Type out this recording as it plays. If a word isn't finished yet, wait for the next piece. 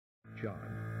John,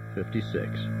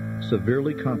 56,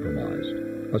 severely compromised,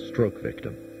 a stroke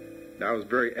victim. I was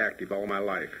very active all my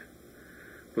life.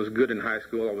 Was good in high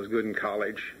school, I was good in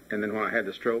college, and then when I had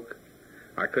the stroke,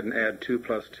 I couldn't add 2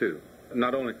 plus 2.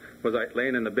 Not only was I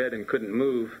laying in the bed and couldn't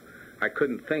move, I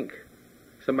couldn't think.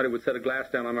 Somebody would set a glass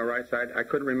down on my right side, I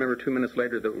couldn't remember 2 minutes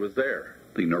later that it was there.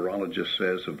 The neurologist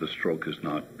says if the stroke is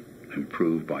not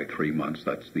improved by 3 months,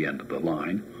 that's the end of the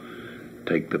line.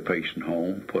 Take the patient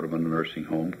home, put them in a nursing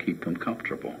home, keep them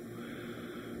comfortable.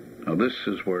 Now this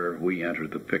is where we enter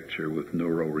the picture with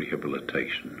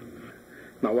neurorehabilitation.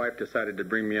 My wife decided to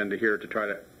bring me into here to try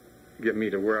to get me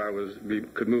to where I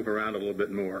could move around a little bit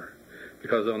more,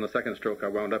 because on the second stroke I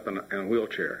wound up in a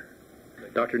wheelchair.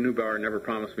 Dr. Neubauer never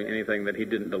promised me anything that he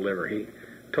didn't deliver. He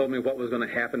told me what was going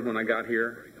to happen when I got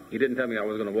here. He didn't tell me I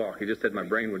was going to walk. He just said my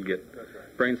brain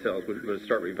cells would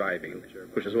start reviving,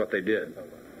 which is what they did.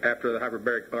 After the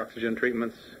hyperbaric oxygen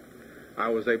treatments, I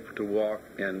was able to walk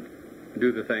and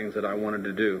do the things that I wanted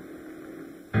to do.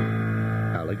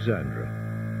 Alexandra,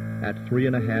 at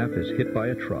 3.5, is hit by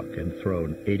a truck and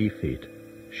thrown 80 feet.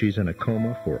 She's in a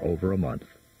coma for over a month.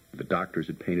 The doctors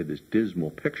had painted this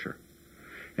dismal picture,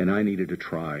 and I needed to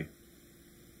try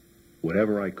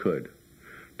whatever I could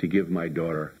to give my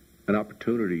daughter an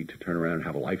opportunity to turn around and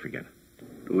have a life again.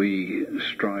 We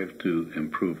strive to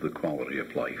improve the quality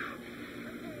of life.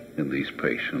 In these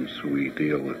patients, we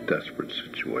deal with desperate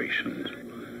situations,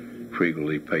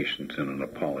 frequently patients in an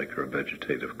apaulic or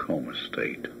vegetative coma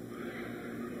state.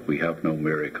 We have no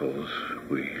miracles.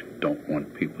 We don't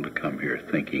want people to come here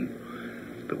thinking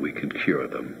that we can cure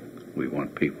them. We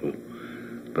want people,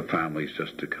 the families,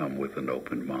 just to come with an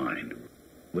open mind.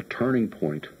 The turning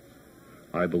point,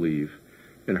 I believe,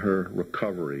 in her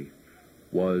recovery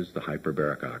was the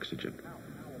hyperbaric oxygen.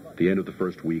 At the end of the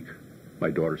first week, my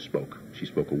daughter spoke. She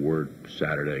spoke a word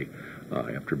Saturday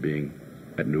after being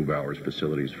at Neubauer's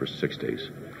facilities for 6 days.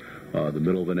 The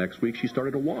middle of the next week, she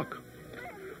started to walk.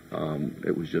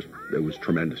 It was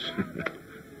tremendous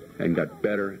and got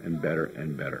better and better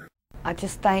and better. I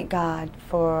just thank God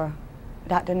for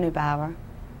Dr. Neubauer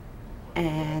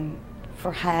and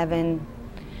for having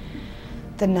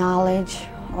the knowledge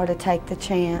or to take the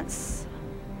chance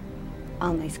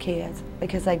on these kids,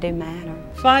 because they do matter.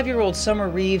 5-year-old Summer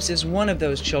Reeves is one of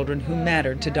those children who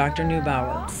mattered to Dr.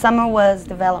 Neubauer. Summer was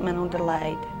developmental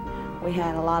delayed. We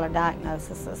had a lot of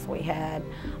diagnoses. We had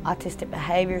autistic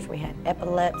behaviors, we had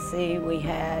epilepsy, we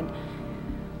had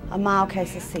a mild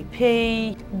case of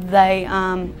CP. They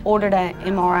ordered an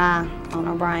MRI on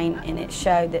her brain, and it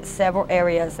showed that several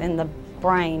areas in the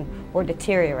brain were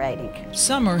deteriorating.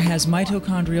 Summer has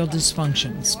mitochondrial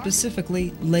dysfunction,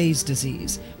 specifically Leig's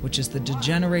disease, which is the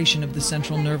degeneration of the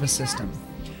central nervous system.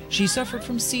 She suffered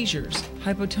from seizures,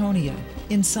 hypotonia,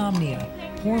 insomnia,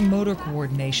 poor motor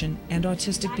coordination, and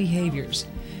autistic behaviors.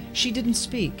 She didn't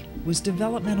speak, was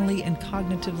developmentally and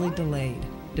cognitively delayed,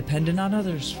 dependent on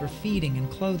others for feeding and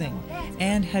clothing,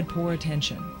 and had poor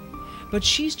attention. But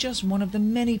she's just one of the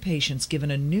many patients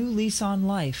given a new lease on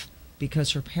life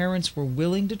because her parents were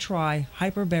willing to try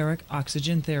hyperbaric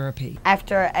oxygen therapy.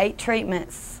 After 8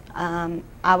 treatments,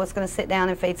 I was going to sit down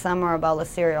and feed Summer a bowl of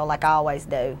cereal like I always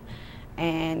do.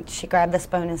 And she grabbed the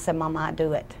spoon and said, "Mama, I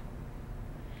do it."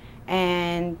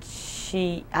 And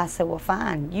I said, "Well,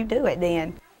 fine, you do it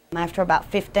then." After about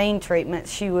 15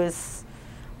 treatments, she was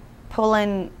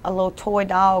pulling a little toy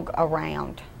dog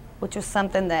around, which was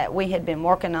something that we had been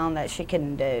working on that she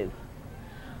couldn't do.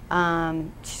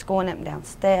 She's going up and down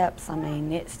steps. I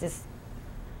mean, it's just,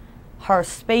 her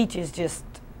speech is just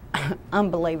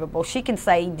unbelievable. She can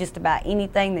say just about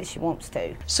anything that she wants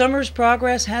to. Summer's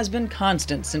progress has been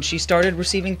constant since she started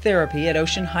receiving therapy at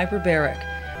Ocean Hyperbaric.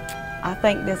 I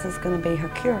think this is going to be her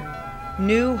cure.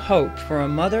 New hope for a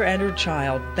mother and her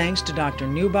child thanks to Dr.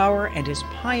 Neubauer and his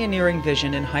pioneering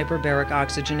vision in hyperbaric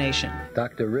oxygenation.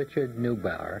 Dr. Richard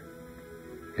Neubauer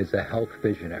is a health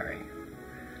visionary.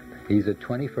 He's a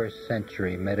 21st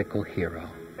century medical hero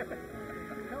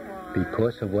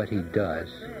because of what he does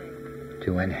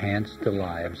to enhance the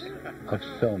lives of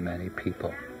so many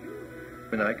people.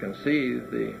 And I can see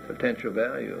the potential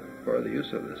value for the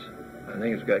use of this. I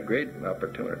think it's got great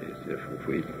opportunities if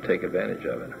we take advantage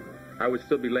of it. I would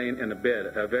still be laying in a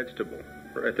bed, a vegetable,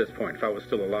 at this point, if I was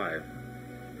still alive.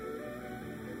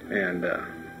 And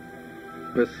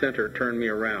this center turned me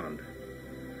around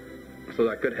so that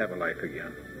I could have a life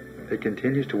again. It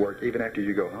continues to work even after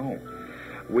you go home.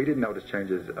 We didn't notice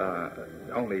changes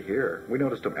only here. We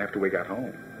noticed them after we got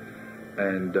home.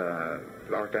 And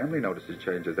our family notices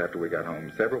changes after we got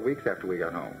home, several weeks after we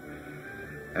got home.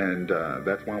 And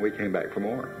that's why we came back for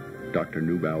more. Dr.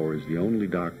 Neubauer is the only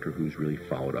doctor who's really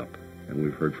followed up, and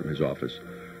we've heard from his office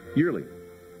yearly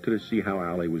to see how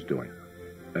Ali was doing.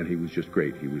 And he was just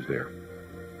great. He was there.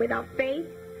 Without faith,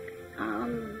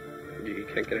 You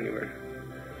can't get anywhere.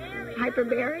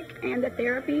 hyperbaric, and the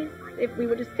therapies, if we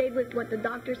would have stayed with what the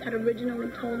doctors had originally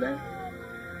told us,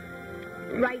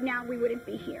 right now we wouldn't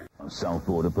be here. A South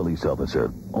Florida police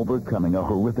officer overcoming a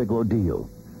horrific ordeal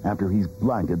after he's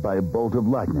blinded by a bolt of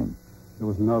lightning. There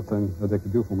was nothing that they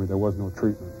could do for me. There was no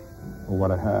treatment for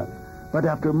what I had. But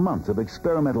after months of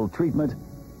experimental treatment,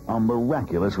 a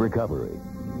miraculous recovery.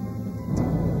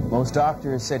 Most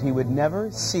doctors said he would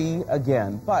never see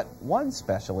again, but one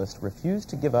specialist refused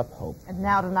to give up hope. And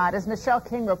now tonight, as Michelle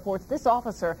King reports, this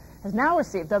officer has now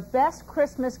received the best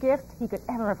Christmas gift he could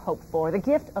ever have hoped for, the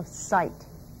gift of sight.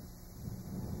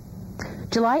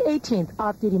 July 18th,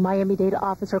 off-duty Miami-Dade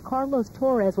officer Carlos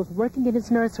Torres was working in his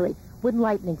nursery when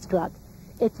lightning struck.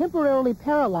 It temporarily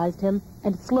paralyzed him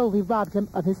and slowly robbed him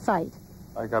of his sight.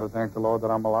 I got to thank the Lord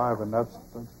that I'm alive, and that's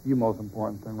the most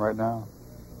important thing right now.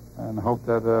 And hope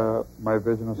that my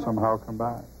vision will somehow come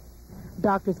back.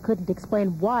 Doctors couldn't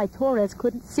explain why Torres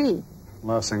couldn't see.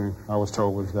 Last thing I was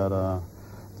told was that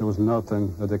there was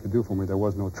nothing that they could do for me. There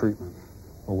was no treatment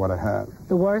for what I had.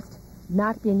 The worst,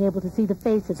 not being able to see the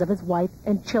faces of his wife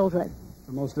and children.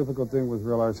 The most difficult thing was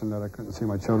realizing that I couldn't see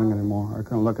my children anymore. I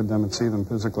couldn't look at them and see them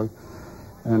physically.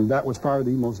 And that was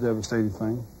probably the most devastating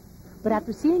thing. But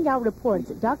after seeing our reports,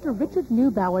 Dr. Richard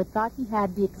Neubauer thought he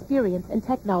had the experience and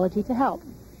technology to help.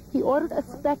 He ordered a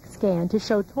SPECT scan to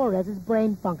show Torres'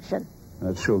 brain function. And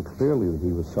it showed clearly that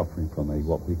he was suffering from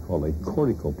what we call a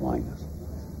cortical blindness.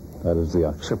 That is, the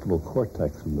occipital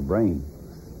cortex in the brain,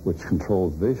 which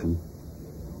controls vision,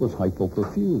 was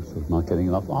hypoperfused, was not getting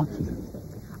enough oxygen.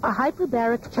 A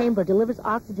hyperbaric chamber delivers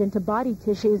oxygen to body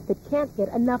tissues that can't get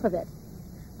enough of it.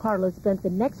 Carlos spent the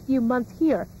next few months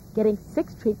here, getting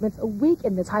 6 treatments a week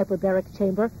in this hyperbaric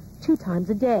chamber 2 times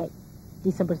a day.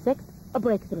 December 6th, a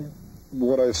breakthrough.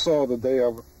 What I saw the day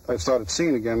I started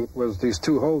seeing again was these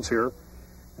 2 holes here,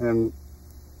 and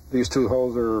these 2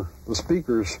 holes are the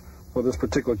speakers for this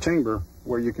particular chamber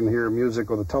where you can hear music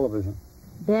or the television.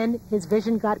 Then his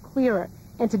vision got clearer,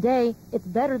 and today it's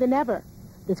better than ever.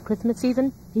 This Christmas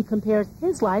season, he compares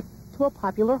his life to a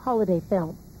popular holiday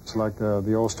film. It's like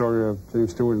the old story of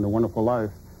James Stewart and The Wonderful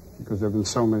Life, because there have been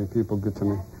so many people good to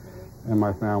me and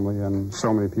my family, and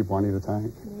so many people I need to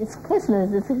thank. It's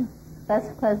Christmas. It's the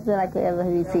best present I could ever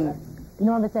receive.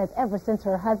 Norma says ever since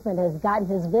her husband has gotten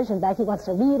his vision back, he wants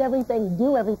to read everything,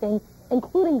 do everything,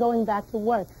 including going back to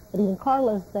work. But even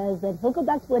Carlos says that he'll go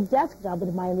back to a desk job with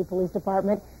the Miami Police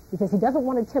Department because he doesn't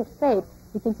want to tempt fate.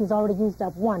 He thinks he's already used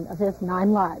up one of his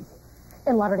 9 lives.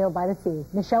 In Lauderdale by the Sea,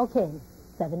 Michelle King,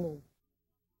 7 News.